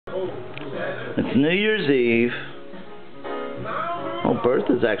It's New Year's Eve. Oh,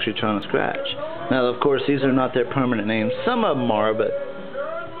 Bertha's actually trying to scratch. Now, of course, these are not their permanent names. Some of them are, but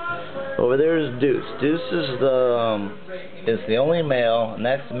over there is Deuce. Deuce is the only male, and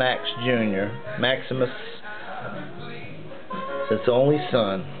that's Max Jr. Maximus is the only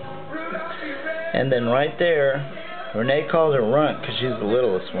son. And then right there, Renee calls her Runt because she's the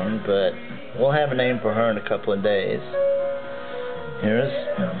littlest one, but we'll have a name for her in a couple of days. Here's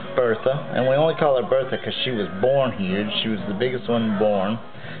Bertha, and we only call her Bertha because she was born huge. She was the biggest one born.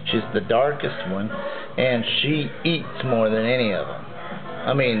 She's the darkest one, and she eats more than any of them.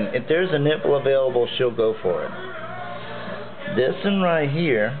 I mean, if there's a nipple available, she'll go for it. This one right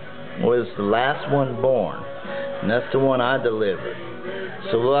here was the last one born, and that's the one I delivered.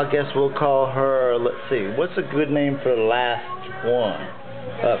 So I guess we'll call her, let's see, what's a good name for the last one?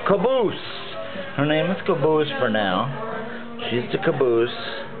 Caboose. Her name is Caboose for now. She's the Caboose.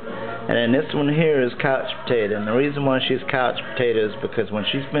 And then this one here is Couch Potato. And the reason why she's Couch Potato is because when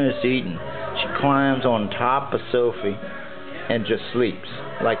she's finished eating, she climbs on top of Sophie and just sleeps.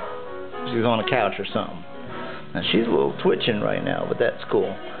 Like she's on a couch or something. Now she's a little twitching right now, but that's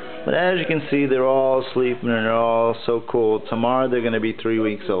cool. But as you can see, they're all sleeping and they're all so cool. Tomorrow they're going to be 3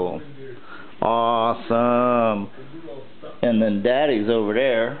 weeks old. Awesome. And then Daddy's over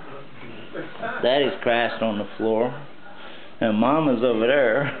there. Daddy's crashed on the floor. And Mama's over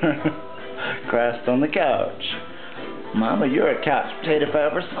there, crashed on the couch. Mama, you're a couch potato if I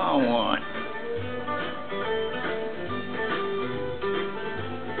ever saw one.